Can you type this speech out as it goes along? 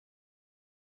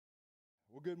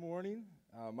Well, good morning.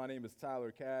 My name is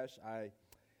Tyler Cash.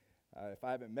 If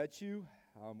I haven't met you,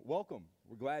 welcome.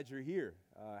 We're glad you're here.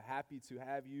 Happy to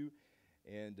have you,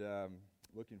 and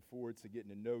looking forward to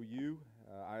getting to know you.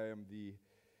 I am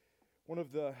one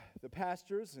of the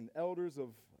pastors and elders of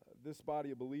this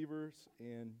body of believers,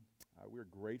 and we're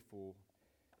grateful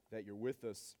that you're with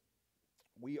us.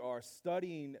 We are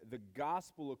studying the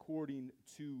gospel according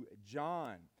to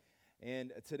John,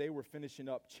 and today we're finishing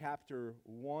up chapter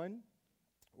 1.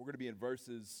 We're going to be in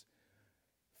verses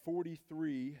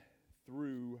 43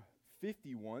 through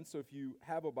 51. So if you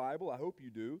have a Bible, I hope you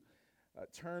do,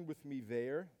 turn with me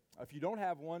there. If you don't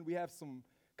have one, we have some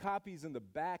copies in the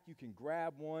back. You can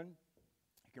grab one.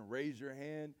 You can raise your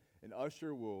hand. An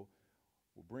usher will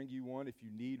bring you one if you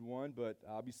need one. But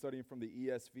I'll be studying from the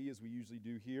ESV as we usually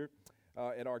do here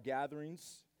at our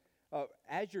gatherings.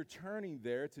 As you're turning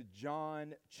there to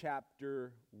John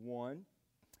chapter 1,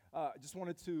 I just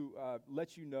wanted to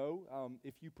let you know,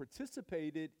 if you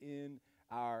participated in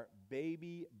our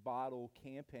baby bottle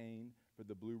campaign for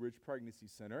the Blue Ridge Pregnancy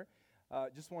Center,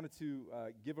 just wanted to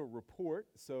give a report.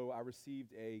 So I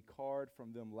received a card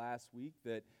from them last week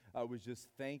that was just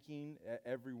thanking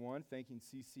everyone, thanking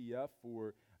CCF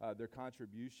for their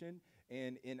contribution.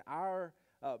 And in our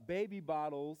baby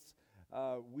bottles,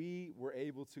 we were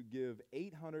able to give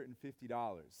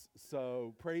 $850.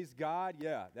 So praise God.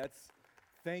 Yeah,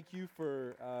 thank you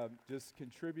for just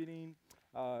contributing.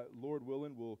 Lord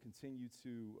willing, we'll continue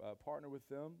to partner with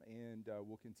them, and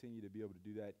we'll continue to be able to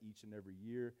do that each and every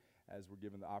year as we're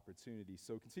given the opportunity.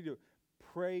 So continue to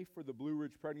pray for the Blue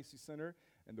Ridge Pregnancy Center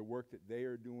and the work that they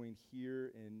are doing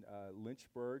here in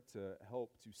Lynchburg to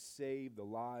help to save the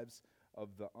lives of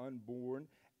the unborn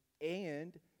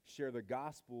and share the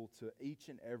gospel to each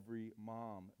and every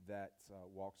mom that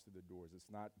walks through the doors. It's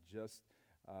not just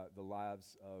the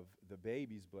lives of the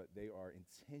babies, but they are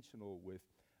intentional with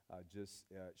just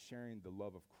sharing the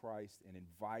love of Christ and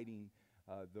inviting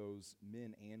those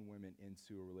men and women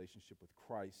into a relationship with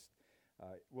Christ.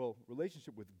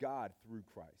 Relationship with God through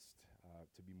Christ,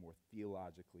 to be more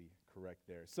theologically correct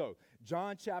there. So,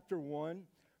 John chapter 1,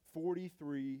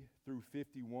 43 through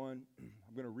 51.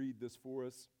 I'm going to read this for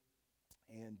us,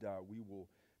 and we will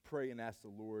pray and ask the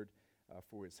Lord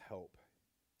for his help.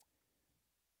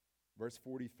 Verse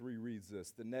 43 reads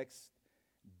this: The next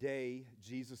day,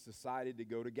 Jesus decided to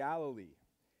go to Galilee.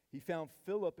 He found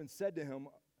Philip and said to him,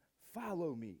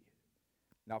 "Follow me."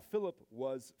 Now, Philip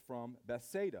was from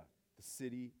Bethsaida, the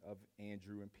city of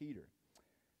Andrew and Peter.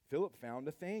 Philip found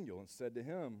Nathanael and said to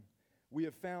him, "We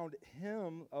have found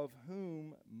him of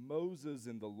whom Moses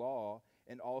in the law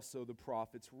and also the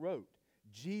prophets wrote,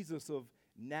 Jesus of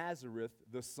Nazareth,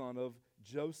 the son of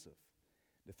Joseph."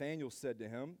 Nathanael said to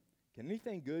him, "Can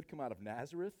anything good come out of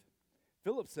Nazareth?"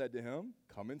 Philip said to him,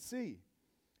 "Come and see."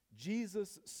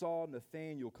 Jesus saw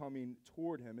Nathanael coming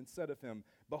toward him and said of him,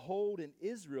 "Behold, an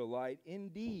Israelite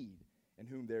indeed, in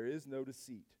whom there is no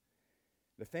deceit."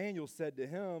 Nathanael said to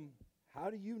him, "How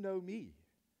do you know me?"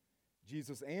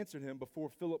 Jesus answered him, "Before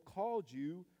Philip called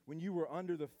you, when you were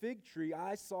under the fig tree,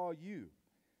 I saw you."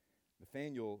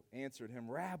 Nathanael answered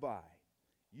him, "Rabbi,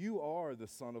 you are the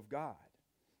Son of God.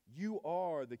 You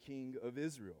are the King of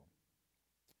Israel."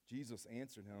 Jesus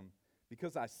answered him,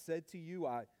 "Because I said to you,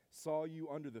 I saw you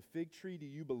under the fig tree, do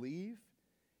you believe?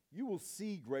 You will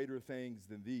see greater things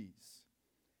than these."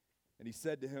 And he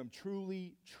said to him,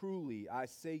 "Truly, truly, I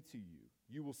say to you,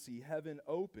 you will see heaven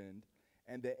opened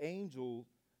and the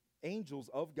angels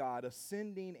of God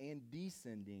ascending and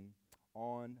descending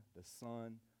on the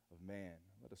Son of Man."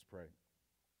 Let us pray.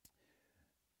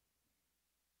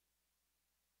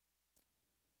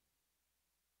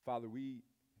 Father, we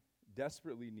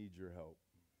desperately need your help.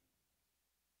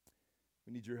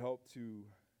 We need your help to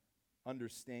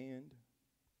understand.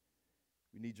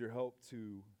 We need your help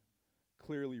to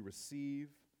clearly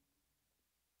receive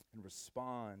and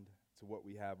respond to what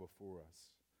we have before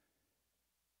us.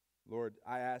 Lord,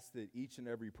 I ask that each and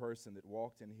every person that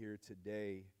walked in here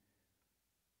today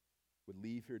would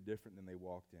leave here different than they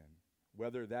walked in.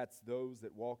 Whether that's those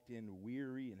that walked in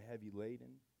weary and heavy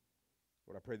laden,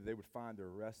 Lord, I pray that they would find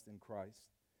their rest in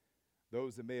Christ.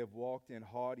 Those that may have walked in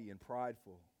haughty and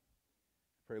prideful,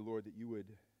 I pray, Lord, that you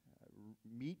would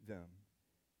meet them,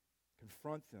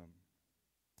 confront them,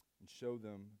 and show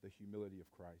them the humility of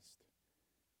Christ.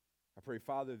 I pray,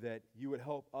 Father, that you would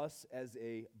help us as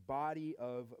a body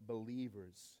of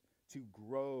believers to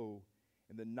grow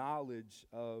in the knowledge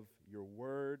of your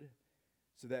word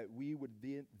so that we would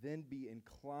then be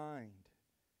inclined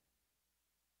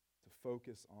to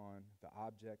focus on the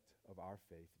object of our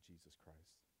faith, Jesus Christ.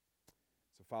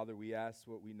 So, Father, we ask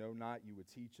what we know not, you would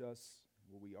teach us.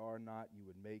 What we are not, you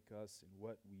would make us, and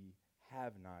what we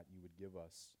have not, you would give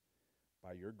us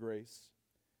by your grace,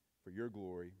 for your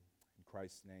glory. In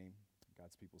Christ's name,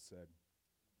 God's people said,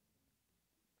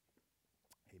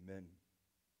 amen.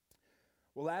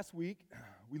 Well, last week,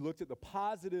 we looked at the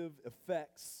positive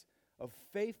effects of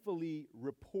faithfully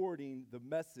reporting the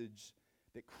message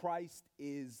that Christ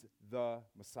is the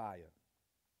Messiah.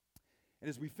 And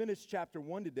as we finish chapter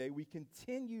 1 today, we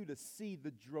continue to see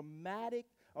the dramatic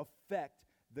effect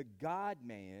the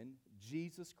God-man,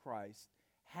 Jesus Christ,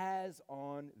 has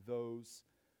on those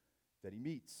that he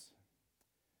meets.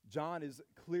 John is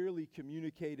clearly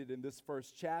communicated in this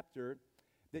first chapter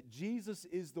that Jesus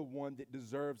is the one that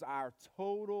deserves our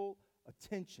total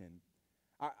attention,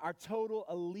 our total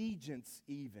allegiance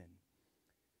even,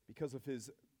 because of his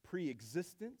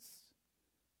pre-existence,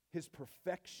 his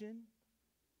perfection,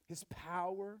 his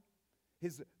power,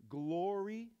 his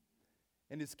glory,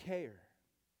 and his care.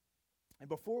 And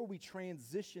before we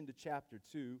transition to chapter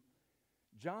 2,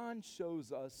 John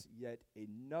shows us yet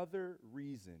another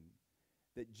reason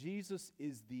that Jesus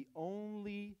is the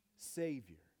only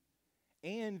Savior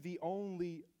and the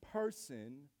only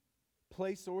person,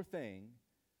 place, or thing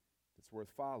that's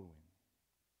worth following.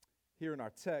 Here in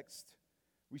our text,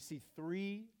 we see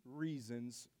 3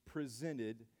 reasons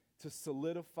presented to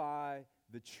solidify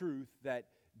the truth that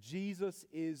Jesus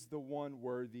is the one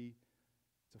worthy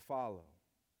to follow.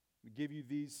 We give you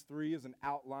these 3 as an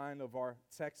outline of our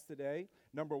text today.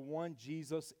 Number 1,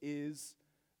 Jesus is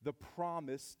the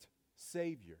promised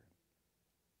Savior.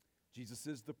 Jesus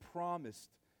is the promised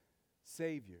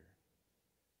Savior.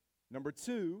 Number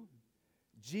 2,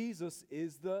 Jesus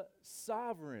is the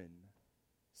sovereign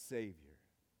Savior.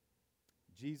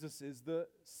 Jesus is the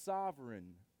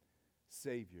sovereign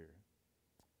Savior.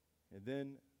 And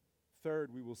then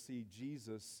third, we will see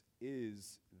Jesus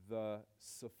is the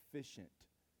sufficient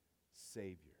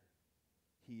Savior.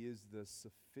 He is the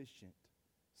sufficient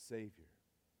Savior.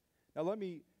 Now let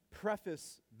me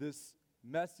preface this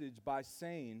message by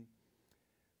saying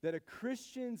that a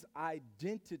Christian's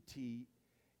identity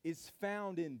is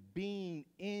found in being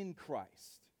in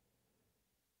Christ.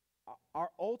 Our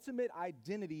ultimate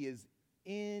identity is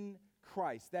in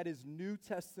Christ. That is New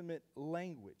Testament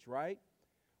language, right?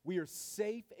 We are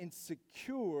safe and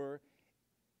secure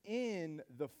in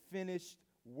the finished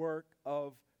work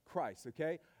of Christ,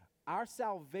 okay? Our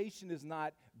salvation is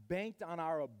not banked on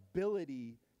our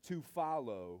ability to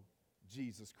follow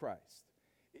Jesus Christ.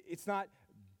 It's not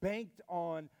banked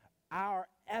on our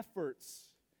efforts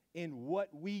in what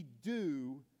we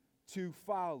do to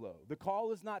follow. The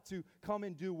call is not to come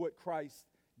and do what Christ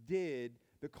did.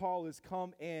 The call is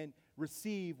come and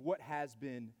receive what has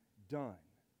been done.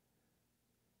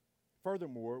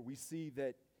 Furthermore, we see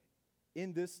that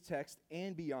in this text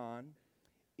and beyond,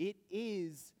 it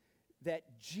is that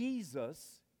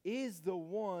Jesus is the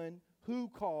one who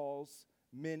calls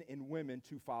men and women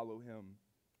to follow him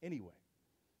anyway.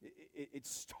 It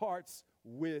starts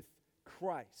with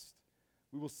Christ.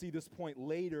 We will see this point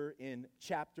later in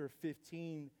chapter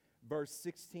 15, verse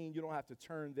 16. You don't have to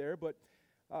turn there, but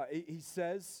he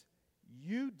says,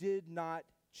 "You did not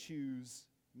choose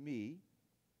me,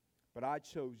 but I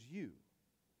chose you.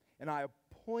 And I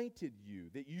appointed you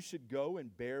that you should go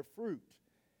and bear fruit,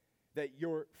 that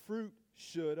your fruit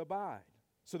should abide,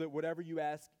 so that whatever you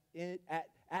ask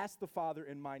the Father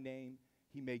in my name,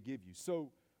 he may give you."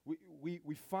 So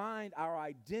we find our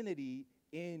identity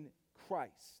in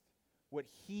Christ, what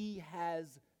he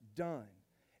has done.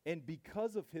 And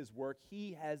because of his work,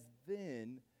 he has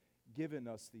then given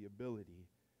us the ability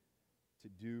to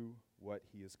do what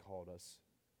he has called us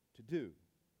to do.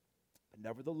 But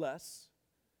nevertheless,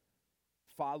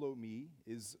 follow me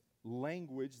is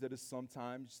language that is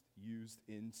sometimes used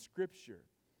in Scripture.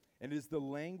 And it is the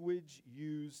language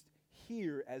used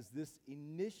here as this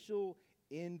initial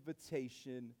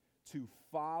invitation to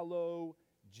follow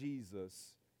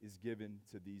Jesus is given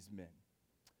to these men.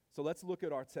 So let's look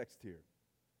at our text here.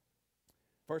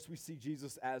 First, we see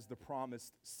Jesus as the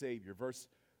promised Savior. Verse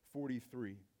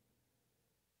 43.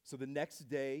 So the next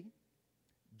day,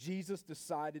 Jesus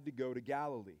decided to go to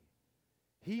Galilee.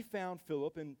 He found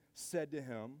Philip and said to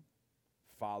him,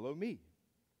 "Follow me."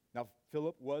 Now,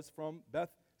 Philip was from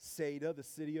Bethsaida, the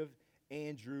city of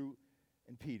Andrew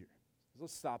and Peter. So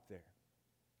let's stop there.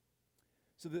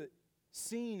 So the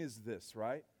scene is this,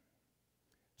 right?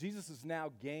 Jesus has now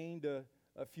gained a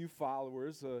few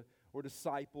followers or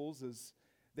disciples, as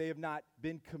they have not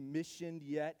been commissioned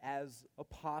yet as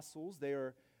apostles. They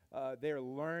are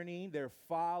learning, they're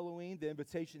following. The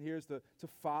invitation here is to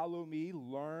follow me,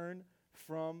 learn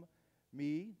from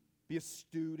me, be a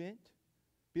student.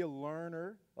 be a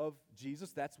learner of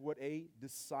Jesus. That's what a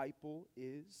disciple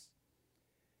is.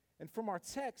 And from our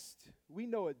text, we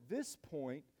know at this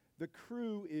point the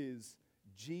crew is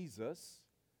Jesus,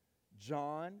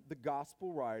 John, the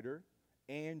gospel writer,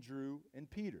 Andrew, and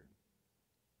Peter.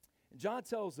 And John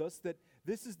tells us that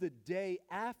this is the day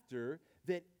after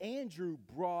that Andrew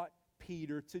brought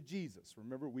Peter to Jesus.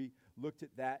 Remember, we looked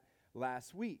at that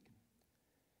last week.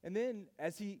 And then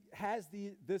as he has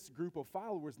this group of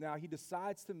followers now, he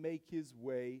decides to make his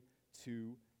way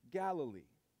to Galilee.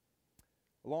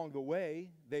 Along the way,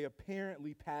 they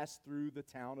apparently passed through the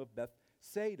town of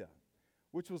Bethsaida,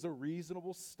 which was a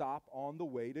reasonable stop on the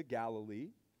way to Galilee.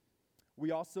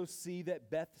 We also see that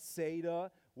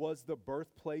Bethsaida was the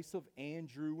birthplace of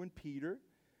Andrew and Peter.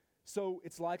 So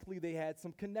it's likely they had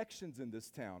some connections in this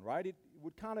town, right? It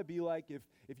would kind of be like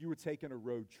if you were taking a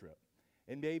road trip.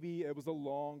 And maybe it was a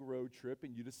long road trip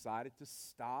and you decided to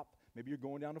stop. Maybe you're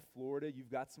going down to Florida.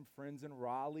 You've got some friends in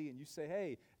Raleigh and you say,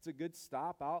 hey, it's a good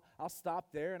stop. I'll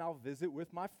stop there and I'll visit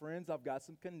with my friends. I've got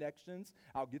some connections.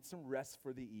 I'll get some rest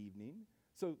for the evening.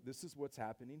 So this is what's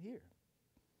happening here.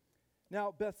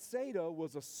 Now, Bethsaida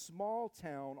was a small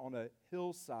town on a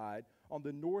hillside on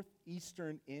the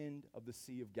northeastern end of the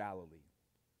Sea of Galilee.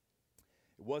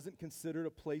 It wasn't considered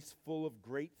a place full of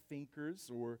great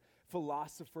thinkers or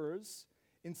philosophers.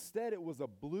 Instead, it was a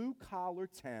blue-collar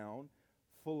town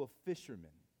full of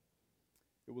fishermen.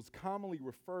 It was commonly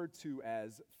referred to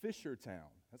as Fisher Town.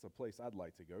 That's a place I'd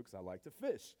like to go because I like to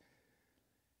fish.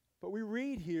 But we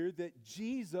read here that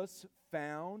Jesus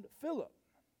found Philip.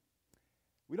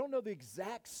 We don't know the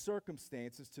exact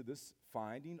circumstances to this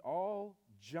finding. All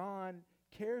John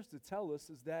cares to tell us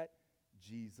is that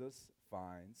Jesus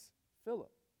finds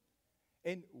Philip.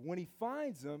 And when he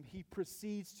finds him, he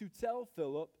proceeds to tell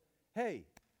Philip, hey,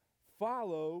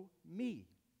 follow me.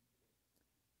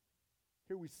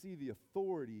 Here we see the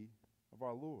authority of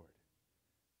our Lord.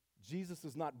 Jesus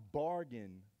does not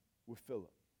bargain with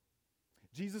Philip.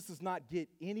 Jesus does not get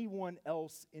anyone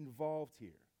else involved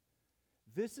here.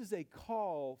 This is a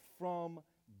call from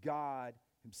God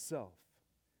himself.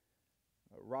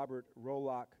 Robert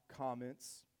Rolock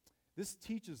comments, this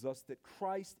teaches us that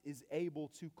Christ is able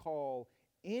to call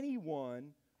anyone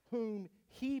whom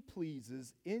he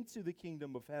pleases into the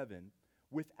kingdom of heaven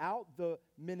without the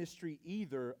ministry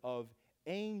either of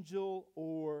angel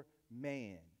or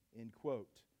man, end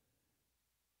quote.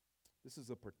 This is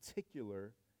a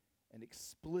particular and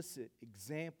explicit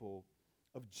example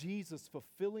of Jesus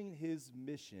fulfilling his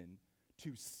mission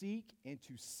to seek and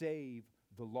to save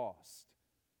the lost.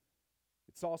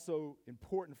 It's also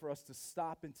important for us to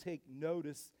stop and take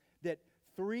notice that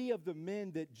 3 of the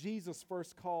men that Jesus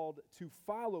first called to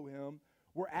follow him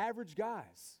were average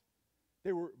guys.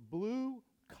 They were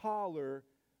blue-collar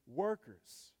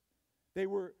workers. They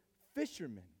were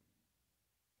fishermen.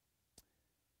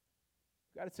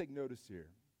 Got to take notice here.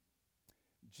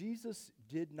 Jesus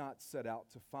did not set out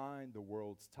to find the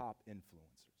world's top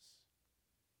influencers.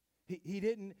 He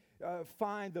didn't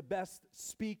find the best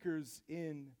speakers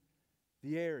in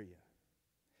the area.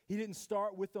 He didn't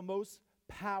start with the most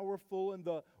powerful and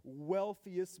the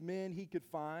wealthiest men he could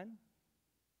find.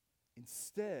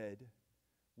 Instead,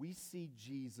 we see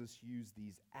Jesus use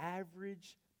these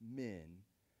average men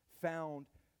found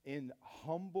in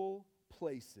humble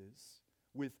places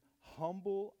with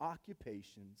humble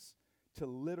occupations to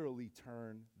literally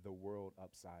turn the world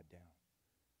upside down.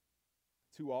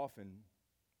 Too often,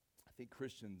 I think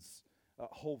Christians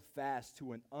hold fast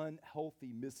to an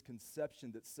unhealthy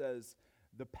misconception that says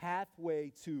the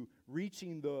pathway to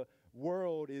reaching the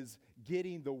world is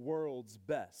getting the world's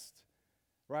best.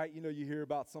 Right? You know, you hear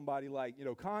about somebody like,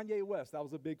 Kanye West. That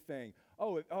was a big thing.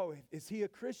 Is he a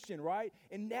Christian, right?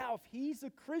 And now if he's a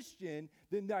Christian,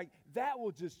 then that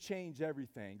will just change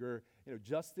everything. Or,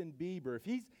 Justin Bieber.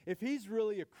 If he's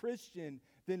really a Christian,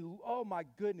 then, oh my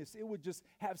goodness, it would just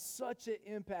have such an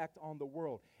impact on the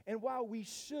world. And while we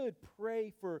should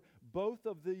pray for both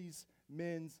of these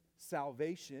men's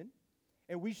salvation,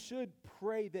 and we should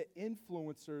pray that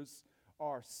influencers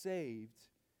are saved,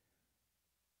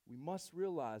 we must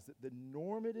realize that the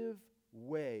normative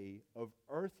way of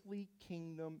earthly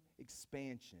kingdom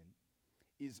expansion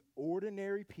is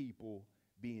ordinary people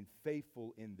being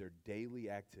faithful in their daily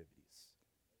activities.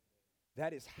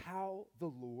 That is how the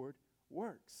Lord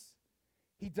works.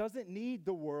 He doesn't need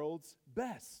the world's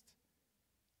best.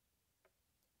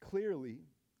 Clearly,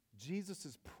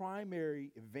 Jesus'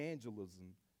 primary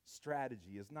evangelism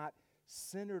strategy is not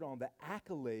centered on the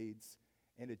accolades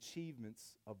and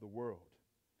achievements of the world.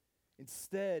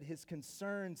 Instead, his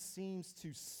concern seems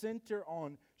to center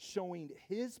on showing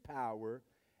his power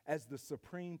as the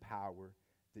supreme power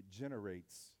that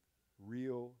generates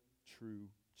real, true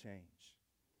change.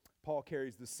 Paul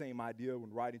carries the same idea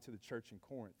when writing to the church in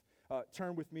Corinth.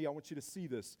 Turn with me, I want you to see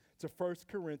this, to 1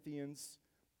 Corinthians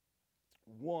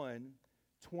 1,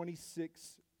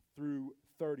 26 through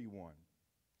 31.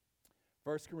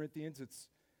 1 Corinthians, it's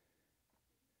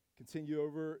continue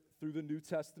over through the New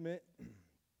Testament.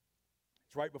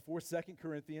 It's right before 2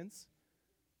 Corinthians.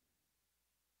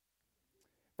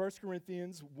 1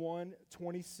 Corinthians 1,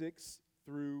 26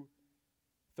 through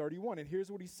 31. And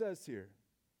here's what he says here.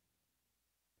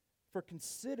 For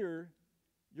consider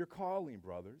your calling,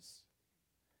 brothers.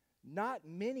 Not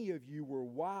many of you were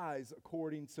wise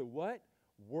according to what?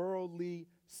 Worldly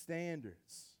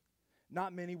standards.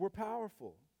 Not many were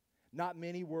powerful. Not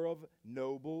many were of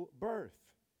noble birth.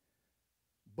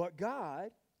 But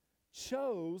God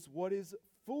chose what is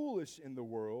foolish in the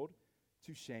world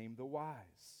to shame the wise.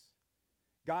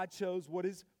 God chose what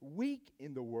is weak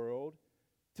in the world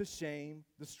to shame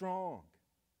the strong.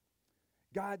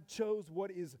 God chose what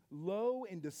is low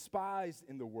and despised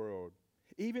in the world,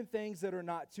 even things that are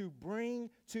not, to bring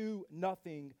to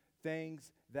nothing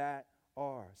things that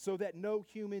are, so that no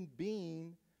human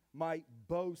being might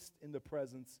boast in the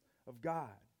presence of God.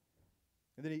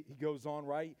 And then he goes on,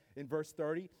 right, in verse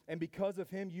 30, and because of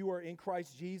him you are in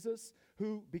Christ Jesus,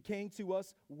 who became to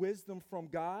us wisdom from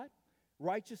God,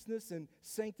 righteousness and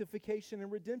sanctification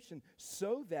and redemption,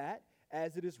 so that,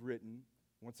 as it is written,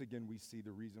 once again we see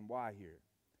the reason why here.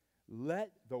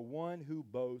 Let the one who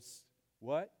boasts,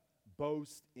 what?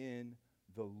 Boast in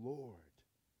the Lord.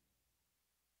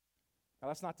 Now,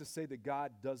 that's not to say that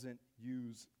God doesn't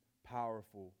use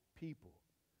powerful people.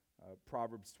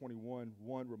 Proverbs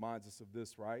 21:1 reminds us of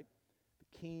this, right?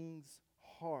 The king's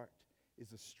heart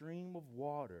is a stream of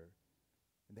water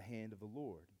in the hand of the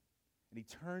Lord, and he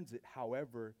turns it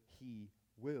however he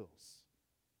wills.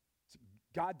 So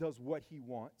God does what he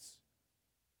wants,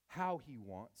 how he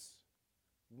wants,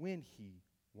 when he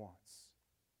wants.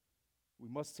 We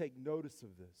must take notice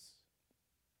of this.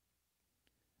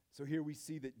 So here we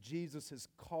see that Jesus has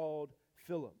called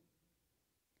Philip.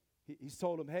 He's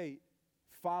told him, hey,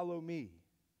 follow me.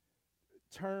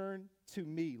 Turn to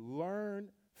me.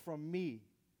 Learn from me.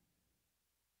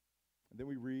 And then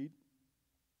we read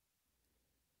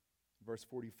verse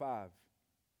 45.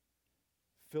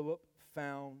 Philip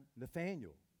found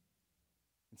Nathanael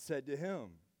and said to him,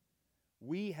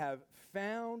 we have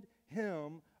found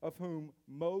him of whom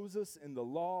Moses in the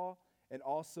law and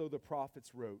also the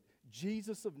prophets wrote,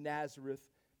 Jesus of Nazareth,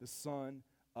 the son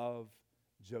of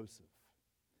Joseph.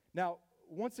 Now,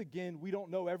 once again, we don't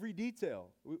know every detail.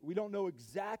 We don't know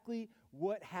exactly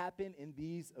what happened in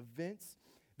these events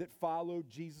that followed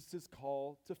Jesus'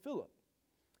 call to Philip.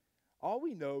 All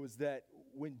we know is that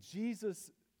when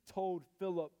Jesus told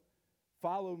Philip,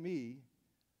 follow me,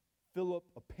 Philip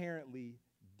apparently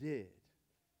did.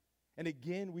 And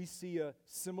again, we see a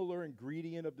similar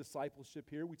ingredient of discipleship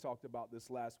here. We talked about this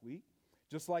last week.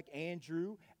 Just like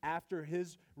Andrew, after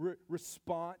his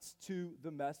response to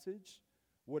the message,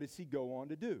 what does he go on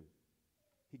to do?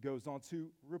 He goes on to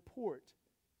report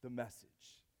the message.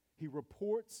 He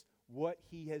reports what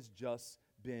he has just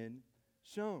been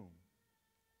shown.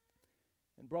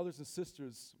 And brothers and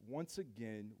sisters, once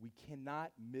again, we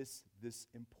cannot miss this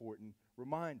important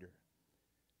reminder.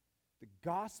 The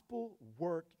gospel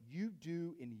work you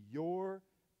do in your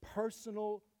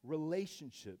personal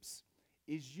relationships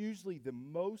is usually the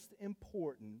most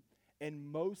important and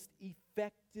most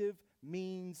effective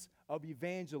means of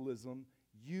evangelism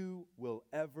you will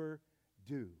ever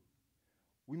do.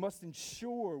 We must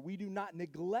ensure we do not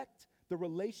neglect the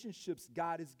relationships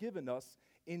God has given us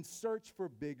in search for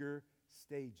bigger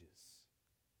stages.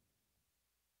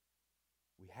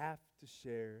 We have to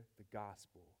share the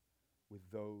gospel with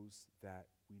those that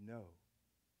we know.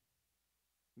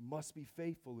 We must be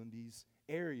faithful in these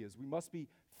areas. We must be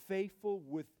faithful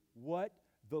with what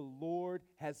the Lord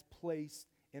has placed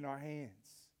in our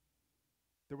hands.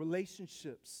 The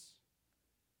relationships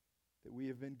that we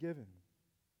have been given.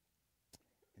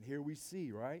 And here we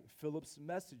see, right, Philip's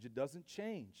message, it doesn't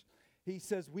change. He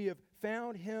says, we have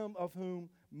found him of whom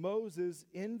Moses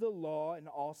in the law and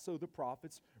also the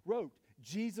prophets wrote,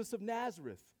 Jesus of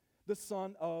Nazareth, the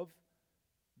son of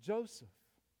Joseph.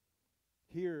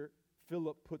 Here,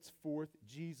 Philip puts forth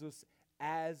Jesus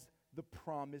as the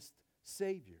promised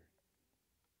Savior.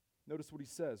 Notice what he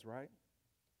says, right?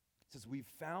 He says, we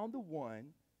found the one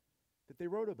that they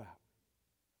wrote about.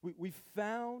 We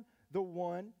found the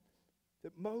one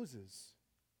that Moses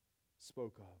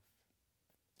spoke of.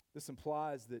 This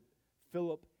implies that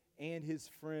Philip and his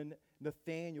friend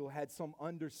Nathanael had some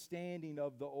understanding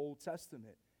of the Old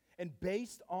Testament. And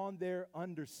based on their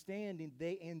understanding,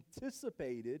 they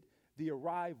anticipated the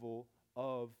arrival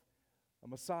of a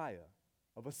Messiah,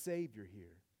 of a Savior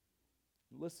here.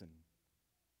 Listen,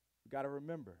 we've got to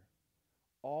remember,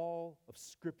 all of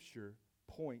Scripture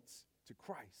points to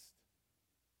Christ.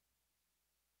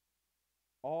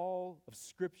 All of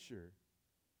Scripture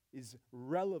is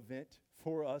relevant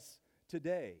for us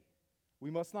today. We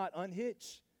must not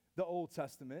unhitch the Old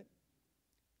Testament,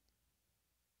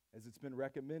 as it's been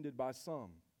recommended by some.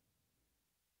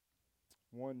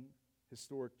 One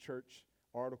historic church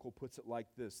article puts it like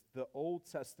this: the Old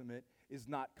Testament is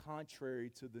not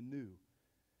contrary to the New.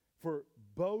 For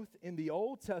both in the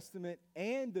Old Testament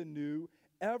and the New,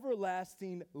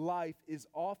 everlasting life is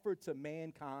offered to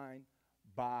mankind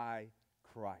by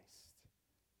Christ.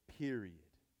 Period.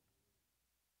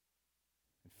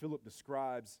 And Philip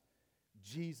describes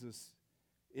Jesus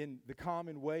in the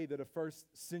common way that a first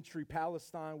century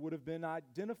Palestine would have been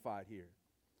identified here.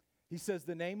 He says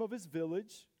the name of his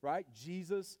village, right?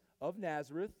 Jesus of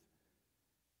Nazareth.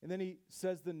 And then he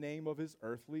says the name of his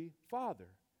earthly father,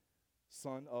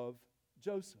 son of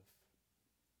Joseph.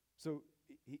 So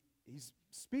he's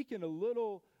speaking a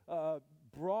little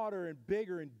broader and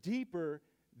bigger and deeper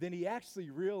than he actually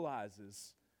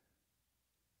realizes.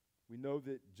 We know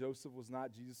that Joseph was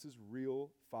not Jesus'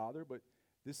 real father, but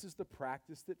this is the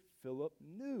practice that Philip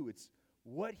knew. It's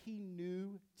what he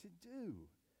knew to do.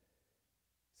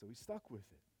 So he stuck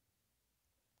with it.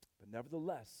 But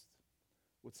nevertheless,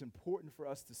 what's important for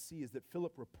us to see is that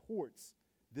Philip reports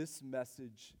this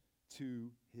message to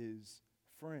his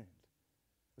friend,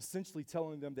 essentially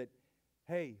telling them that,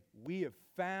 hey, we have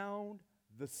found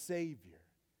the Savior,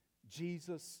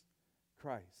 Jesus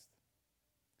Christ.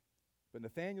 But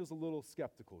Nathanael's a little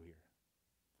skeptical here.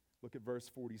 Look at verse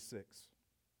 46.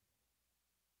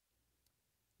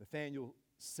 Nathanael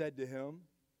said to him,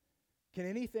 "Can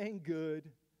anything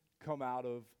good come out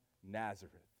of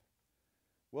Nazareth?"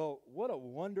 Well, what a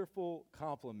wonderful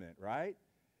compliment, right?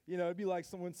 You know, it'd be like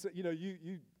someone,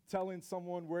 you telling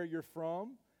someone where you're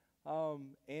from,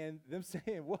 and them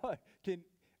saying, "What? Can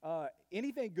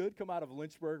anything good come out of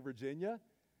Lynchburg, Virginia?"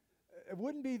 It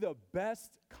wouldn't be the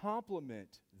best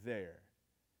compliment there.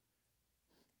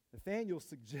 Nathanael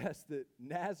suggests that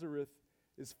Nazareth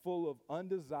is full of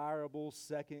undesirable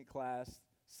second-class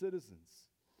citizens.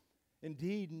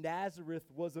 Indeed,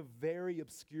 Nazareth was a very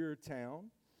obscure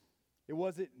town. It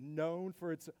wasn't known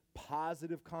for its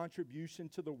positive contribution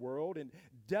to the world, and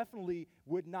definitely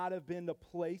would not have been the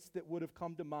place that would have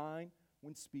come to mind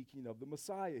when speaking of the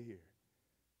Messiah here.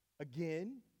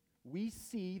 Again, we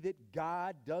see that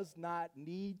God does not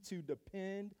need to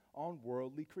depend on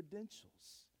worldly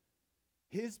credentials.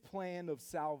 His plan of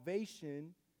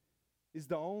salvation is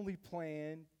the only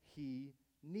plan he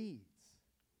needs.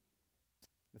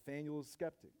 Nathanael is a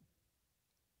skeptic,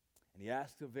 and he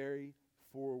asks a very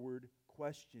forward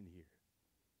question here.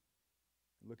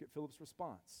 Look at Philip's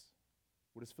response.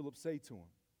 What does Philip say to him?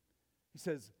 He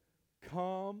says,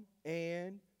 "Come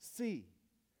and see."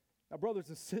 Now, brothers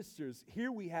and sisters,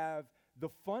 here we have the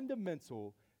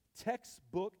fundamental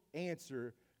textbook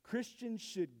answer Christians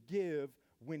should give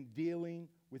when dealing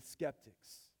with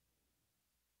skeptics.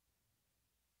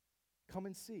 Come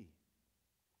and see.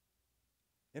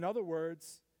 In other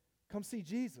words, come see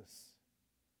Jesus.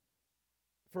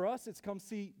 For us, it's come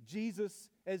see Jesus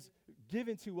as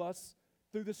given to us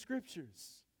through the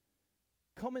Scriptures.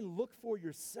 Come and look for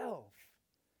yourself,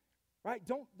 right?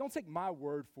 Don't take my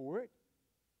word for it.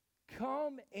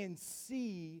 Come and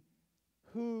see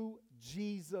who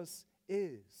Jesus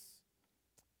is.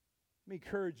 Let me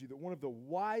encourage you that one of the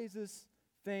wisest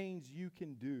things you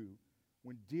can do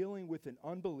when dealing with an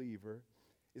unbeliever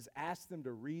is ask them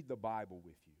to read the Bible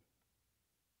with you.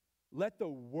 Let the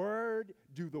Word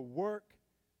do the work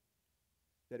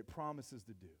that it promises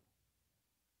to do.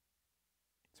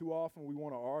 Too often we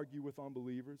want to argue with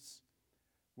unbelievers.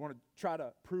 We want to try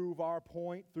to prove our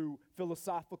point through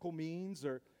philosophical means,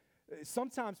 or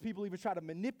sometimes people even try to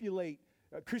manipulate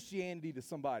Christianity to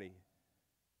somebody.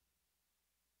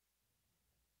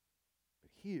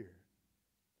 But here,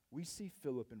 we see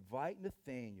Philip invite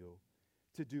Nathanael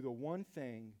to do the one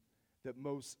thing that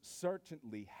most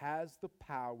certainly has the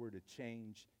power to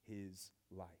change his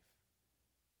life.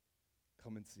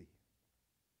 Come and see.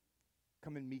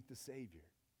 Come and meet the Savior.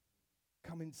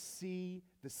 Come and see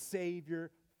the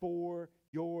Savior for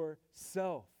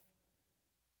yourself.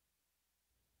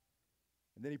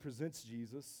 And then he presents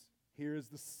Jesus here as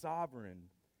the sovereign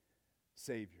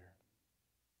Savior.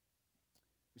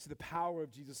 We see the power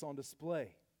of Jesus on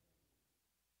display.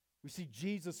 We see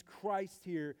Jesus Christ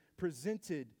here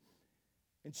presented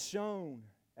and shown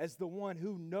as the one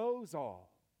who knows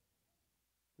all,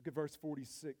 Look at verse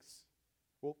 47,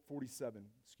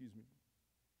 excuse me.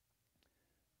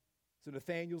 So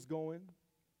Nathanael's going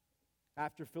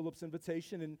after Philip's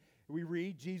invitation, and we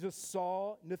read, Jesus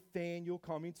saw Nathanael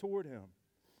coming toward him.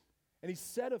 And he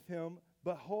said of him,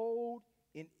 "Behold,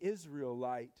 an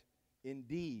Israelite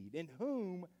indeed, in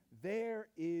whom there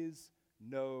is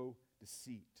no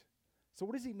deceit." So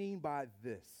what does he mean by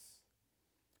this?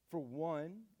 For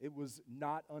one, it was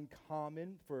not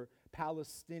uncommon for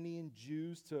Palestinian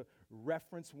Jews to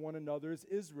reference one another as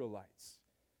Israelites.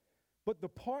 But the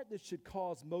part that should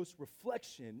cause most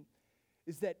reflection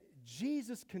is that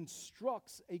Jesus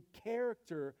constructs a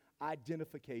character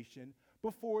identification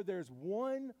before there's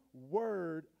one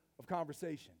word of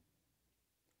conversation.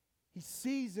 He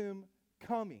sees him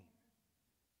coming,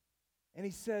 and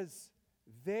he says,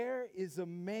 "There is a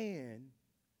man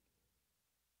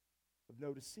of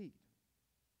no deceit."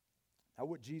 Now,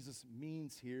 what Jesus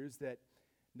means here is that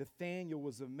Nathanael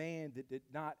was a man that did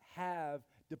not have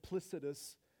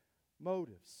duplicitous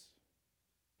motives.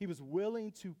 He was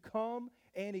willing to come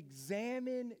and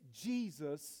examine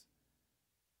Jesus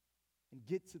and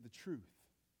get to the truth.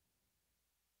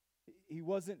 He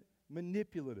wasn't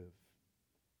manipulative.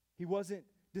 He wasn't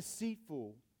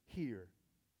deceitful here.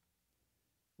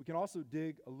 We can also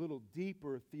dig a little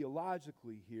deeper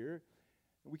theologically here.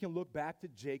 We can look back to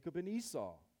Jacob and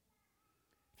Esau.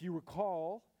 If you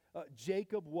recall,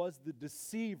 Jacob was the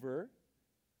deceiver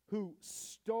who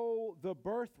stole the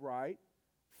birthright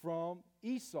from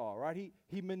Esau, right?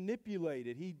 He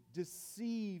manipulated, he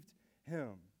deceived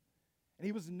him. And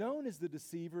he was known as the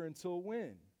deceiver until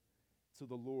when? So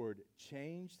the Lord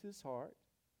changed his heart,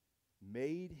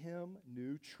 made him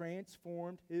new,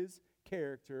 transformed his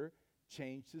character,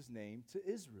 changed his name to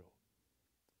Israel.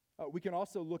 We can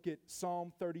also look at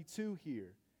Psalm 32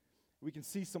 here. We can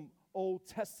see some Old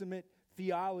Testament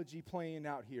theology playing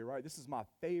out here, right? This is my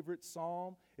favorite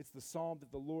psalm. It's the psalm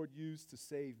that the Lord used to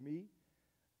save me.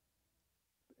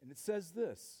 And it says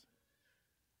this,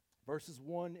 verses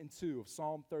 1 and 2 of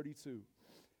Psalm 32.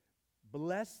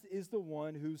 "Blessed is the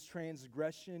one whose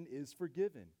transgression is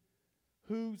forgiven,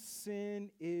 whose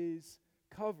sin is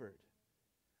covered.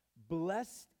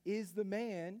 Blessed is the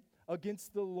man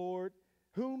against the Lord,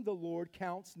 whom the Lord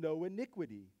counts no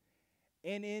iniquity,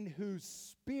 and in whose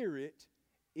spirit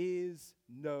is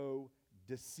no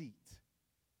deceit."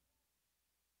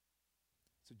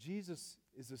 So Jesus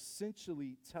is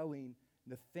essentially telling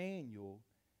Nathanael,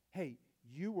 hey,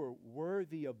 you are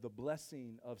worthy of the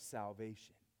blessing of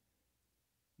salvation.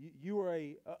 You are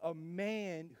a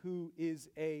man who is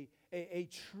a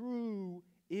true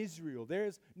Israel.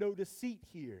 There's no deceit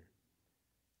here.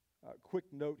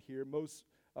 Quick note here, most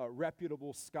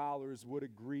reputable scholars would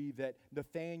agree that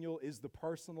Nathanael is the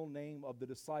personal name of the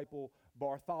disciple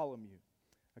Bartholomew.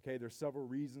 Okay, there's several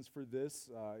reasons for this,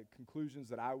 conclusions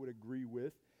that I would agree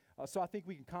with. So I think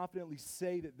we can confidently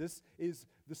say that this is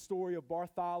the story of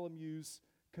Bartholomew's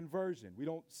conversion. We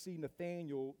don't see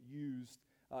Nathanael used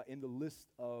in the list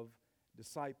of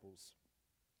disciples.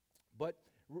 But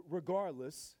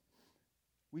regardless,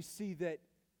 we see that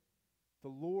the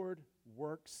Lord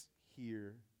works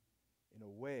here in a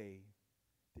way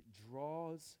that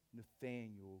draws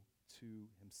Nathanael to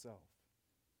himself.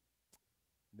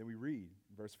 And then we read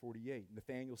in verse 48,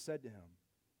 Nathanael said to him,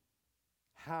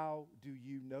 "How do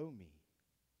you know me?"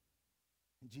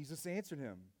 And Jesus answered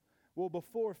him, "Well,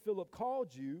 before Philip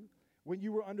called you, when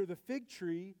you were under the fig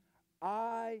tree,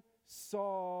 I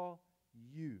saw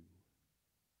you."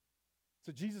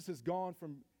 So Jesus has gone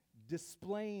from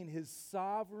displaying his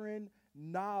sovereign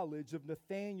knowledge of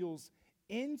Nathanael's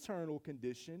internal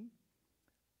condition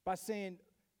by saying,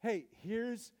 hey,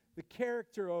 here's the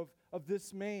character of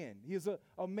this man. He is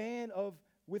a man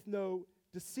with no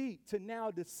deceit, to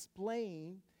now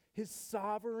displaying his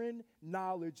sovereign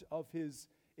knowledge of his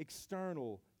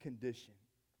external condition.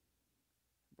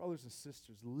 Brothers and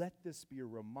sisters, let this be a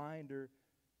reminder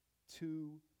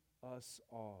to us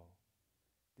all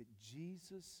that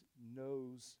Jesus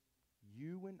knows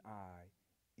you and I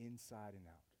inside and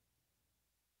out.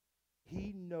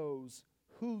 He knows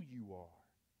who you are.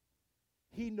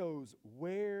 He knows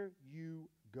where you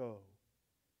go.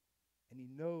 And he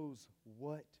knows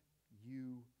what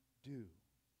you do.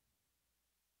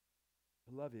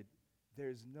 Beloved,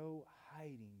 there's no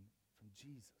hiding from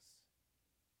Jesus.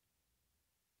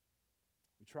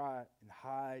 We try and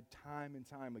hide time and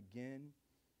time again.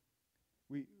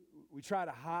 We try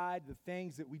to hide the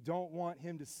things that we don't want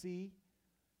him to see.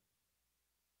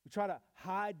 We try to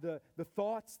hide the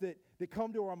thoughts that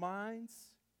come to our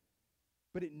minds,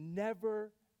 but it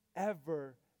never,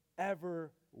 ever,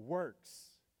 ever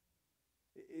works.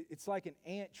 It's like an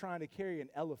ant trying to carry an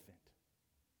elephant.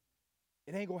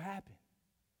 It ain't going to happen.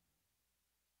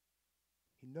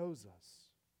 He knows us.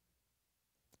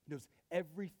 He knows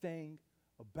everything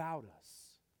about us.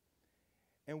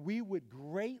 And we would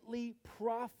greatly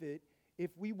profit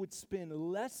if we would spend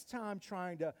less time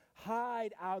trying to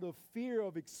hide out of fear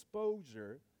of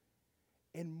exposure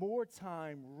and more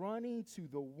time running to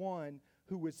the one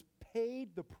who has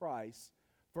paid the price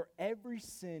for every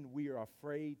sin we are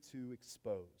afraid to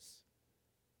expose.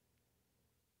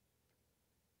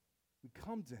 We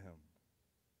come to him.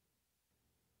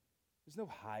 There's no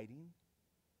hiding.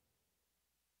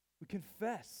 We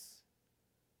confess.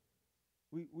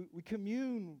 We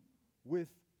commune with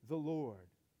the Lord.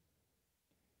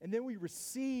 And then we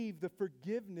receive the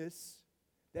forgiveness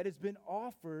that has been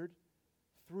offered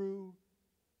through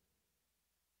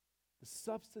the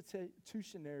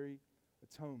substitutionary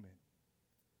atonement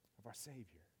of our Savior.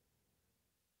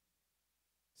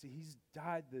 See, he's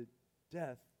died the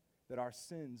death that our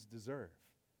sins deserve.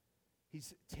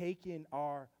 He's taken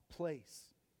our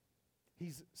place.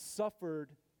 He's suffered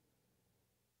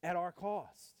at our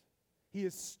cost. He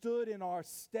has stood in our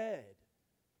stead.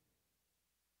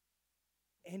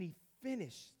 And he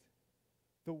finished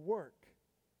the work.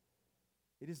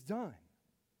 It is done.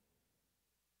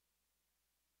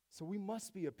 So we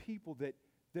must be a people that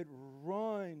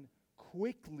run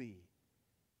quickly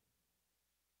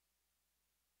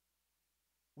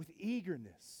with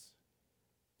eagerness,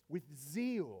 with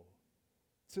zeal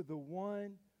to the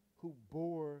one who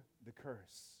bore the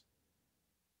curse.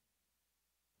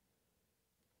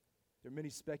 There are many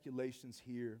speculations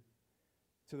here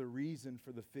to the reason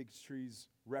for the fig tree's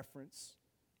reference.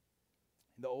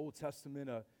 In the Old Testament,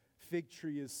 a fig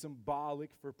tree is symbolic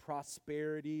for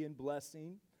prosperity and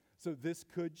blessing. So this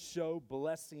could show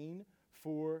blessing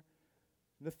for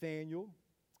Nathanael.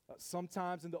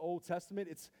 Sometimes in the Old Testament,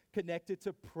 it's connected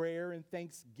to prayer and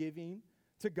thanksgiving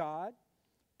to God.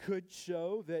 Could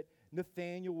show that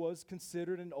Nathanael was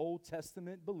considered an Old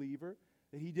Testament believer,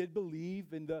 that he did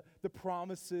believe in the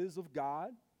promises of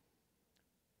God.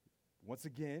 Once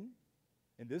again,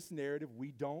 in this narrative,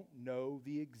 we don't know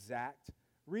the exact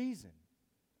reason.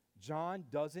 John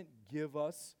doesn't give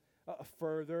us a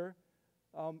further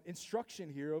instruction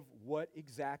here of what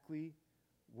exactly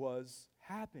was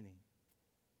happening.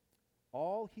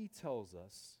 All he tells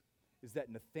us is that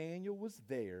Nathanael was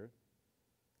there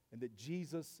and that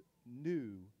Jesus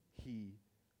knew he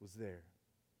was there.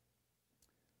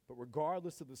 But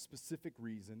regardless of the specific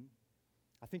reason,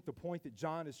 I think the point that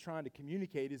John is trying to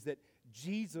communicate is that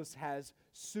Jesus has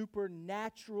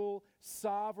supernatural,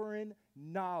 sovereign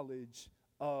knowledge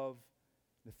of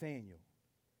Nathanael.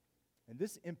 And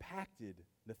this impacted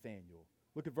Nathanael.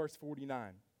 Look at verse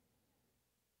 49.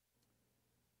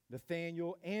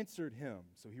 Nathanael answered him.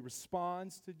 So he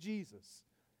responds to Jesus.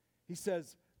 He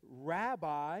says,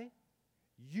 Rabbi,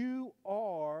 you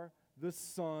are the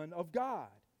Son of God.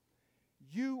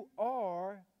 You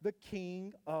are the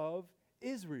King of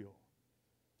Israel.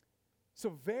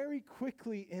 So very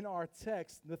quickly in our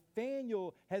text,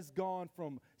 Nathanael has gone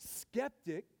from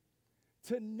skeptic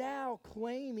to now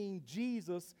claiming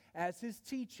Jesus as his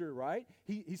teacher, right?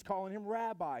 He's calling him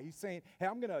rabbi. He's saying, hey,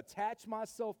 I'm going to attach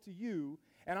myself to you,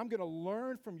 and I'm going to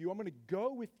learn from you. I'm going to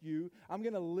go with you. I'm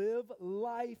going to live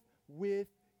life with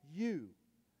you.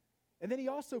 And then he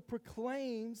also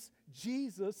proclaims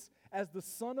Jesus as the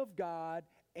Son of God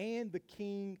and the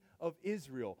King of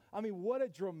Israel. I mean, what a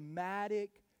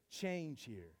dramatic change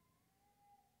here.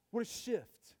 What a shift.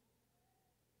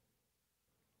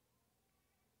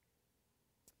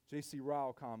 J.C.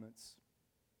 Ryle comments,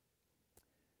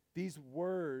 these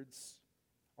words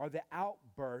are the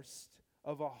outburst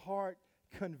of a heart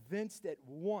convinced at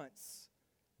once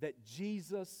that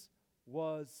Jesus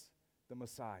was the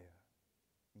Messiah.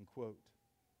 End quote.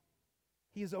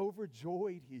 He is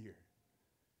overjoyed here.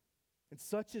 And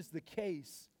such is the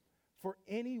case for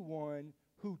anyone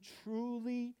who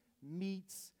truly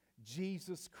meets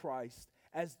Jesus Christ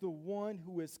as the one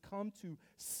who has come to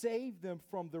save them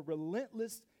from the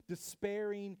relentless,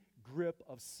 despairing grip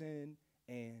of sin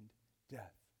and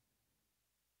death.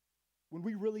 When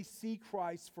we really see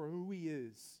Christ for who he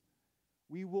is,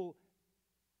 we will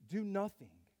do nothing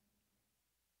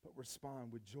but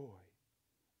respond with joy.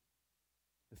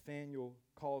 Nathanael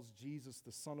calls Jesus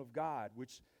the Son of God,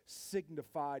 which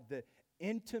signified the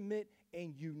intimate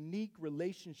and unique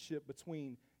relationship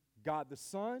between God the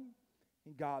Son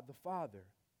and God the Father.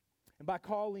 And by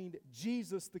calling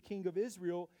Jesus the King of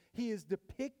Israel, he is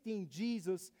depicting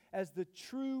Jesus as the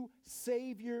true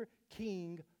Savior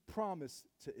King promised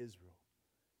to Israel.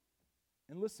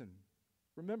 And listen,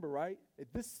 remember, right?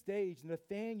 At this stage,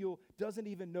 Nathanael doesn't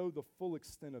even know the full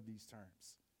extent of these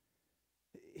terms.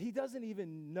 he doesn't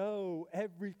even know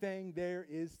everything there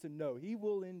is to know. He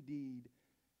will indeed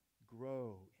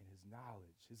grow in his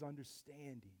knowledge, his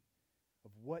understanding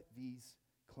of what these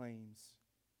claims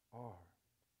are.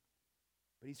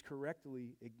 But he's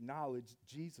correctly acknowledged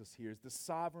Jesus here as the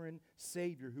sovereign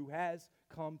Savior who has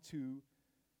come to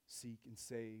seek and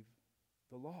save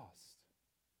the lost.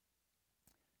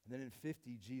 And then in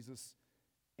 50, Jesus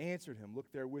answered him.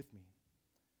 Look there with me.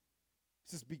 He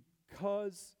says,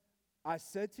 because I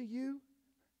said to you,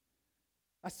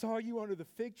 I saw you under the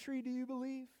fig tree, do you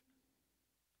believe?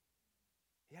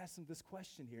 He asks him this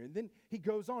question here. And then he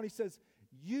goes on, he says,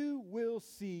 you will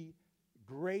see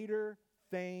greater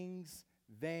things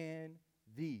than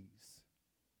these.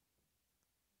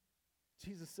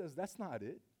 Jesus says, that's not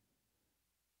it.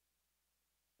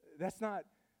 That's not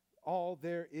all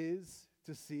there is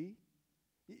to see.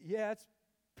 Yeah, it's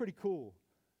pretty cool.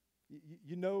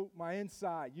 You know my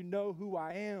inside. You know who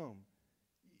I am.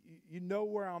 You know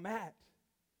where I'm at.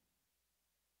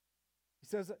 He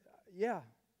says, yeah,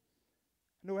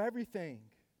 I know everything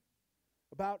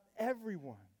about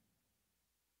everyone.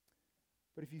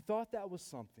 But if you thought that was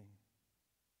something,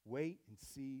 wait and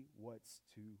see what's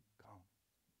to come.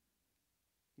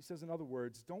 He says, in other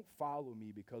words, don't follow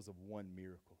me because of one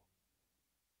miracle.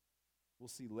 We'll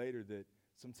see later that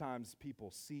sometimes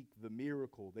people seek the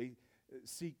miracle. They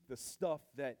seek the stuff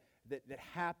that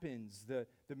happens, the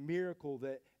miracle,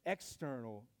 the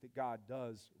external that God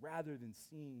does, rather than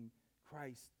seeing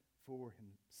Christ for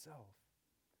himself.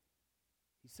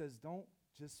 He says, don't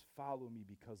just follow me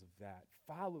because of that.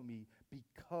 Follow me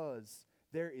because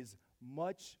there is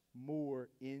much more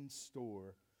in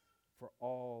store for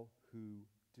all who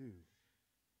do.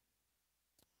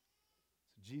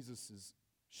 So Jesus is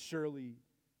surely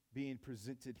being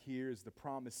presented here as the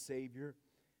promised Savior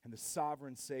and the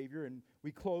sovereign Savior. And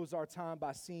we close our time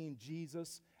by seeing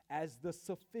Jesus as the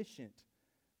sufficient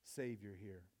Savior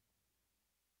here.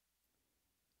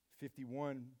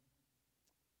 51,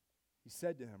 he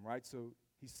said to him, right? So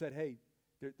he said, hey,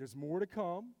 there's more to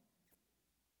come.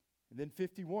 And then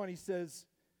 51, he says,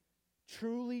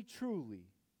 truly, truly,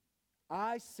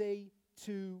 I say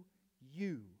to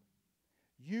you,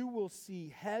 you will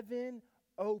see heaven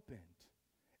opened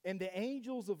and the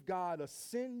angels of God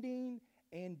ascending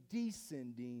and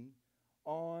descending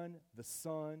on the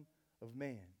Son of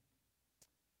Man.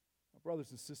 Now,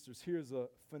 brothers and sisters, here's a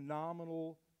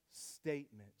phenomenal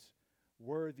statement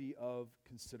worthy of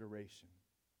consideration.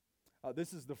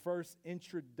 This is the first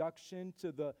introduction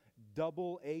to the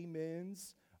double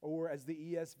amens, or as the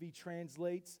ESV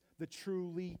translates, the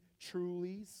truly,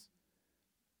 trulies.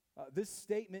 This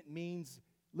statement means,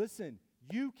 listen,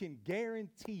 you can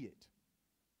guarantee it.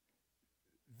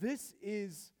 This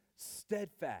is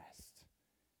steadfast.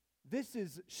 This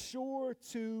is sure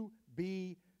to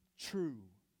be true.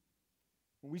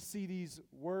 When we see these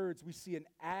words, we see an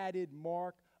added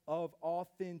mark of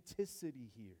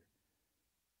authenticity here.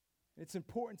 It's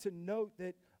important to note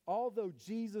that although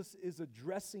Jesus is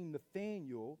addressing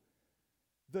Nathanael,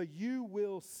 the you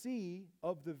will see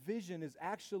of the vision is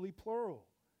actually plural,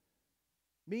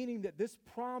 meaning that this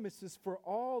promise is for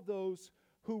all those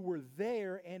who were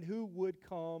there and who would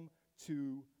come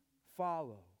to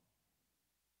follow.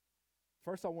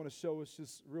 First, I want to show us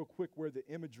just real quick where the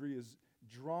imagery is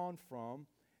drawn from,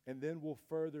 and then we'll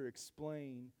further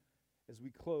explain as we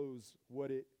close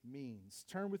what it means.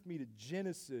 Turn with me to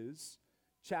Genesis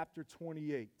chapter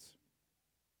 28.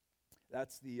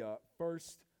 That's the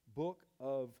first book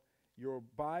of your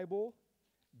Bible,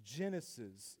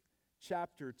 Genesis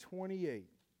chapter 28.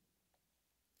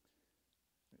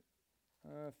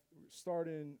 Start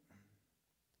in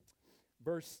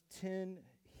verse 10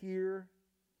 here.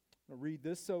 I'm going to read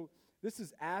this. So this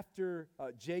is after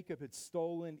Jacob had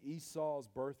stolen Esau's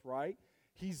birthright.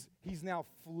 He's now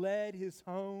fled his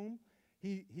home.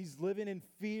 He's living in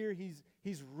fear.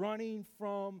 He's running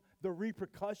from the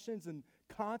repercussions and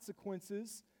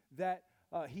consequences that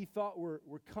he thought were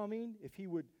coming if he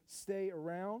would stay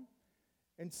around.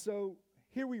 And so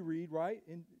here we read, right,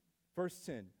 in verse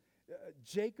 10,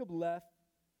 Jacob left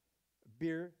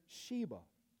Beersheba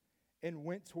and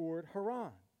went toward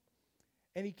Haran.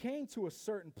 And he came to a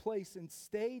certain place and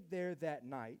stayed there that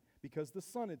night because the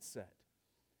sun had set.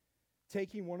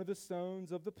 Taking one of the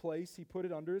stones of the place, he put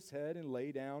it under his head and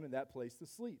lay down in that place to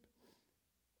sleep.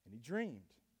 And he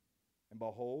dreamed. And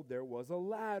behold, there was a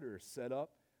ladder set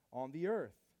up on the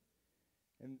earth.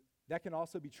 And that can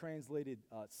also be translated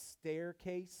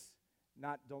staircase.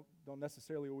 Don't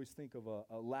necessarily always think of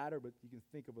a ladder, but you can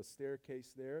think of a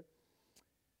staircase there.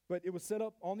 But it was set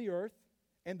up on the earth,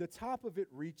 and the top of it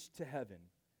reached to heaven.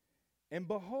 And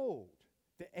behold,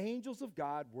 the angels of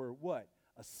God were what?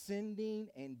 ascending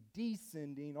and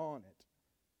descending on it.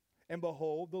 And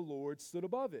behold, the Lord stood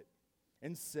above it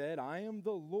and said, I am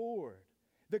the Lord,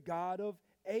 the God of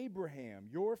Abraham,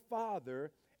 your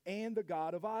father, and the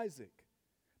God of Isaac.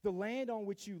 The land on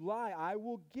which you lie, I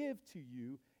will give to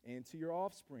you and to your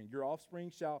offspring. Your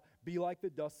offspring shall be like the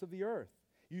dust of the earth.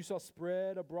 You shall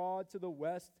spread abroad to the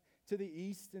west, to the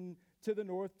east, and to the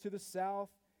north, to the south.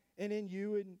 And in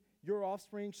you and your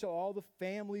offspring shall all the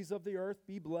families of the earth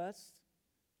be blessed.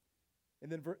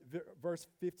 And then verse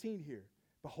 15 here.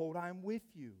 Behold, I am with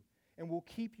you, and will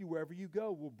keep you wherever you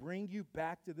go, will bring you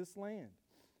back to this land.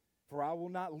 For I will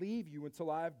not leave you until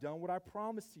I have done what I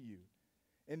promised to you.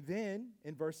 And then,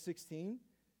 in verse 16,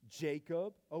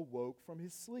 Jacob awoke from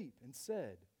his sleep and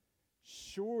said,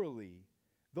 surely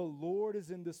the Lord is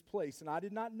in this place, and I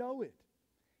did not know it.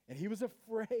 And he was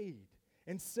afraid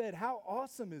and said, how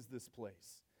awesome is this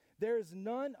place? There is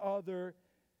none other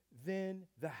than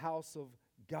the house of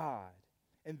God.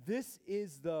 And this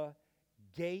is the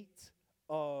gate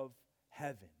of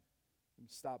heaven. Let me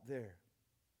stop there.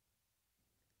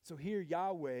 So here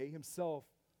Yahweh himself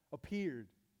appeared,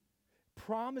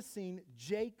 promising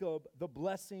Jacob the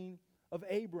blessing of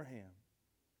Abraham.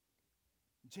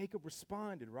 Jacob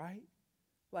responded, right?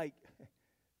 Like,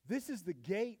 this is the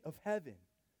gate of heaven.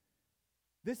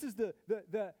 This is the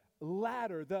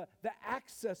ladder, the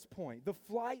access point, the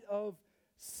flight of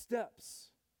steps.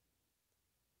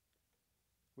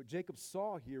 What Jacob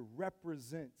saw here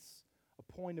represents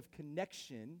a point of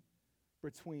connection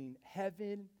between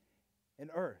heaven and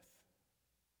earth.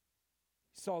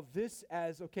 He saw this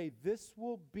as, okay, this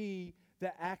will be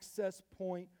the access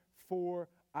point for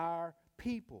our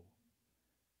people.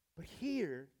 But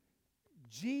here,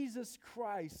 Jesus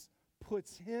Christ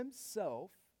puts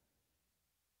himself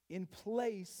in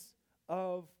place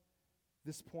of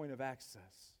this point of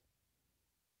access.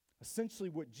 Essentially,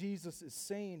 what Jesus is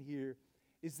saying here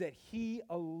is that he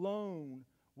alone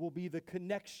will be the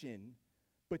connection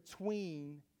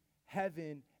between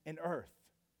heaven and earth.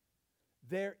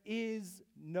 There is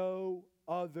no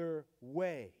other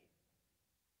way.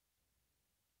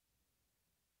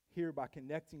 Here, by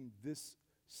connecting this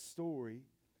story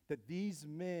that these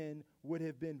men would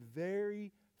have been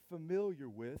very familiar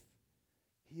with,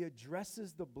 he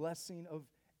addresses the blessing of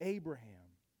Abraham,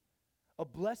 a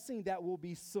blessing that will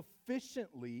be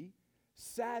sufficiently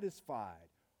satisfied,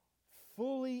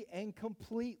 fully and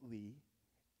completely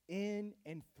in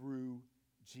and through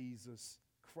Jesus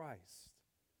Christ.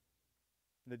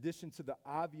 In addition to the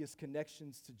obvious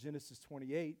connections to Genesis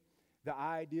 28, the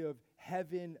idea of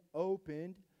heaven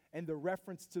opened and the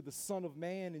reference to the Son of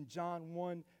Man in John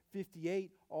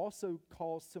 1:58 also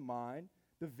calls to mind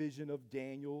the vision of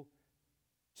Daniel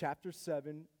chapter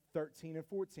 7, 13 and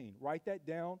 14. Write that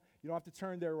down. You don't have to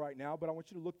turn there right now, but I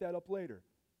want you to look that up later.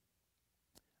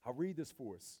 I'll read this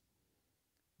for us.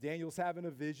 Daniel's having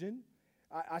a vision.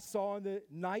 I saw in the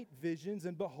night visions,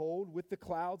 and behold, with the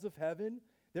clouds of heaven,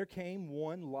 there came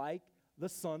one like the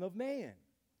Son of Man.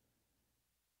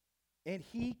 And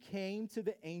he came to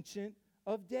the Ancient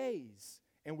of Days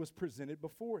and was presented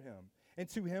before him. And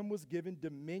to him was given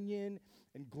dominion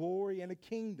and glory and a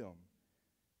kingdom,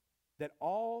 that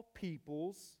all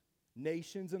peoples,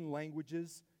 nations, and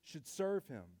languages should serve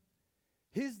him.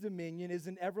 His dominion is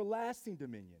an everlasting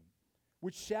dominion,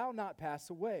 which shall not pass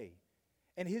away,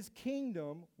 and his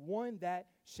kingdom one that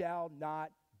shall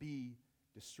not be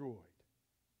destroyed.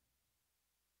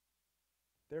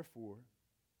 Therefore,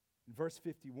 in verse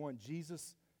 51,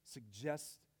 Jesus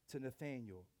suggests to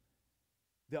Nathanael,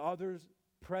 the others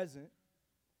present,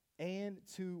 and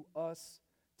to us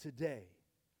today,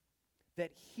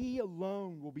 that he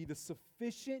alone will be the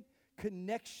sufficient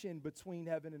connection between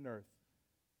heaven and earth.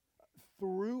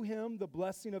 Through him, the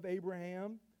blessing of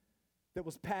Abraham that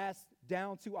was passed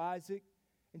down to Isaac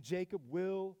and Jacob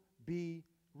will be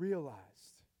realized.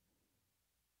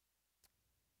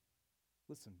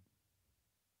 Listen,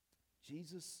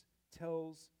 Jesus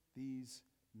tells these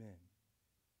men,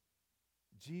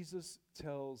 Jesus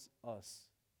tells us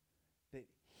that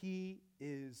he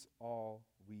is all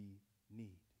we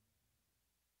need.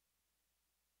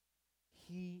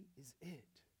 He is it.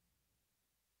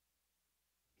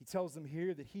 He tells them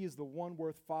here that he is the one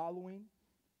worth following,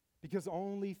 because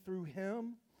only through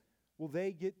him will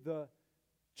they get the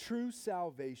true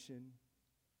salvation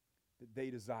that they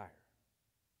desire.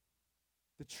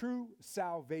 The true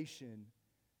salvation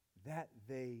that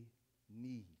they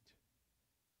need.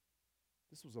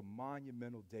 This was a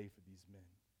monumental day for these men.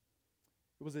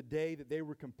 It was a day that they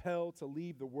were compelled to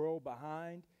leave the world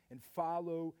behind and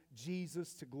follow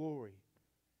Jesus to glory.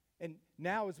 And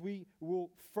now, as we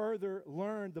will further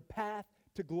learn, the path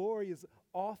to glory is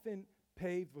often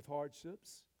paved with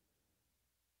hardships.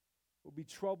 Will be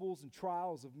troubles and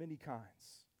trials of many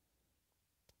kinds.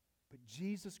 But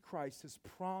Jesus Christ has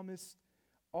promised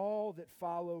all that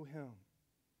follow him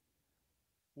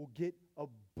will get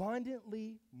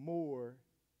abundantly more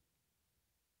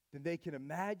than they can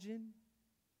imagine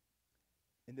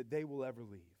and that they will ever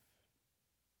leave.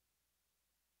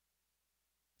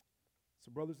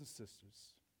 So, brothers and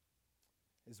sisters,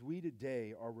 as we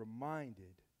today are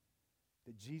reminded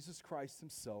that Jesus Christ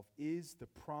himself is the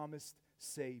promised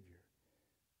Savior,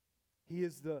 he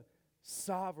is the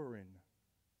sovereign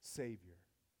Savior,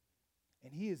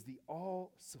 and he is the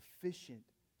all-sufficient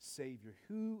Savior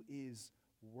who is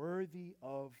worthy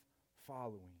of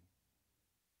following.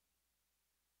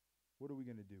 What are we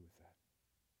going to do with that?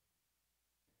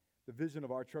 The vision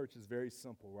of our church is very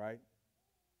simple, right?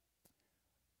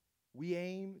 We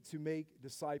aim to make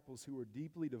disciples who are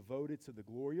deeply devoted to the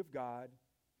glory of God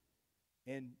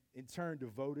and in turn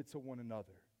devoted to one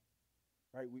another,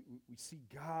 right? We see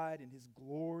God and his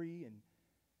glory,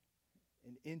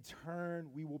 and in turn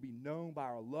we will be known by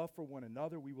our love for one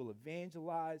another. We will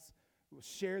evangelize. We will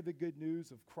share the good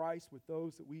news of Christ with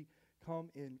those that we come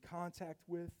in contact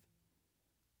with.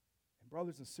 And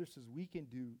brothers and sisters, we can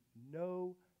do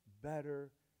no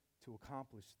better to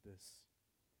accomplish this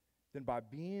than by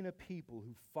being a people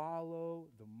who follow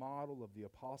the model of the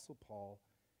Apostle Paul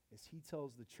as he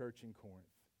tells the church in Corinth,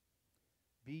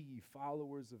 "Be ye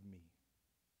followers of me,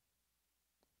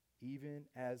 even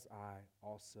as I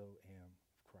also am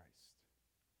of Christ."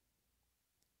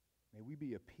 May we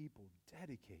be a people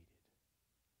dedicated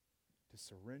to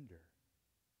surrender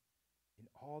in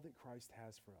all that Christ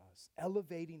has for us,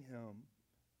 elevating him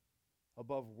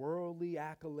above worldly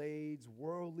accolades,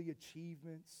 worldly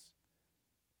achievements,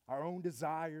 our own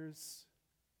desires,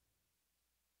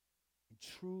 and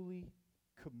truly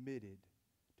committed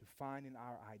to finding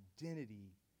our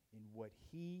identity in what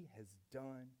he has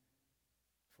done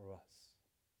for us,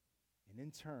 and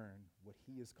in turn, what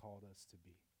he has called us to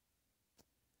be.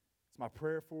 It's my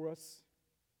prayer for us.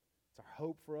 It's our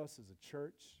hope for us as a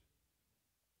church.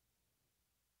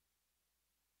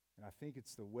 And I think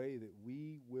it's the way that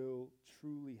we will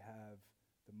truly have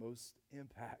the most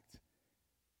impact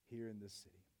here in this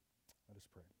city. Let us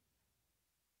pray.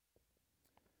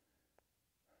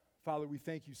 Father, we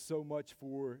thank you so much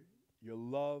for your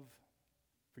love,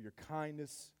 for your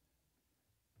kindness,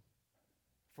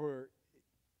 for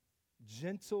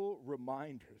gentle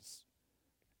reminders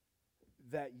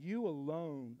that you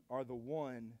alone are the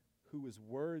one who is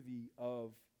worthy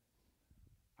of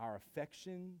our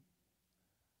affection,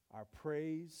 our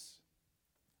praise,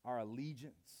 our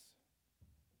allegiance.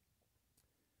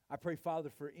 I pray, Father,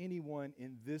 for anyone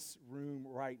in this room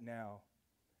right now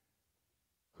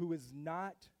who has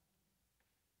not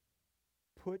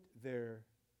put their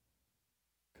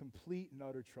complete and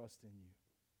utter trust in you.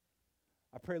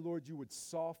 I pray, Lord, you would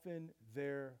soften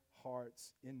their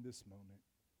hearts in this moment,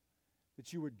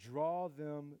 that you would draw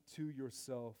them to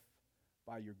yourself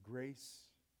by your grace,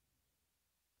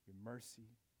 your mercy,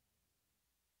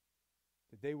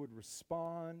 that they would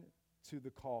respond to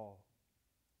the call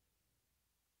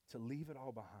to leave it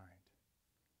all behind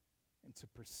and to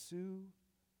pursue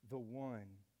the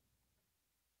one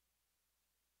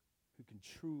who can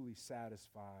truly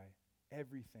satisfy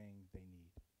everything they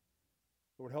need.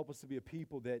 Lord, help us to be a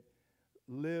people that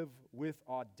live with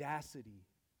audacity,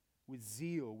 with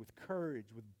zeal, with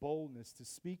courage, with boldness to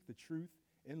speak the truth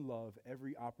in love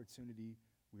every opportunity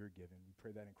we are given. We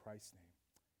pray that in Christ's name.